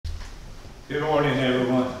Good morning,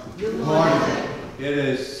 everyone. Good morning. It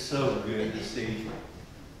is so good to see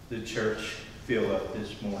the church fill up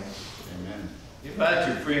this morning. Amen. Invite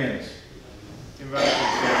your friends. Invite your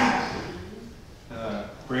friends.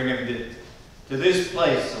 Bring them to this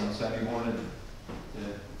place on Sunday morning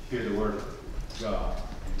to hear the Word of God.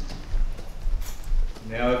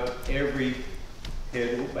 Now, every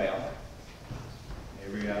head will bow,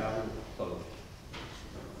 every eye will close.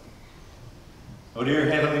 Oh,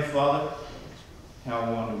 dear Heavenly Father,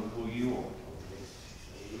 how wonderful you are.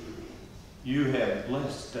 You have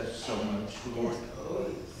blessed us so much, Lord.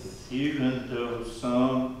 Even though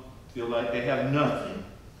some feel like they have nothing,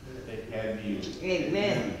 they have you.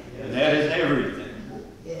 Amen. And that is everything.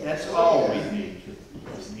 That's all we need.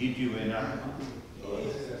 We need you in our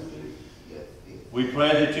lives. We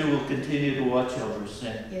pray that you will continue to watch over us.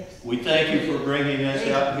 And we thank you for bringing us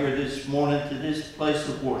out here this morning to this place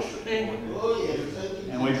of worship, Lord.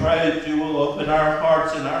 And we pray that you will open our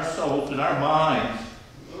hearts and our souls and our minds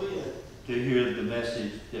to hear the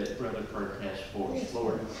message that Brother Kurt has for us,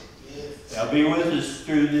 Lord. Now be with us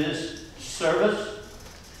through this service.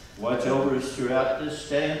 Watch over us throughout this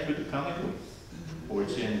day and through the coming week. For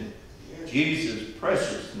it's in Jesus'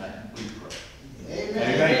 precious name we pray.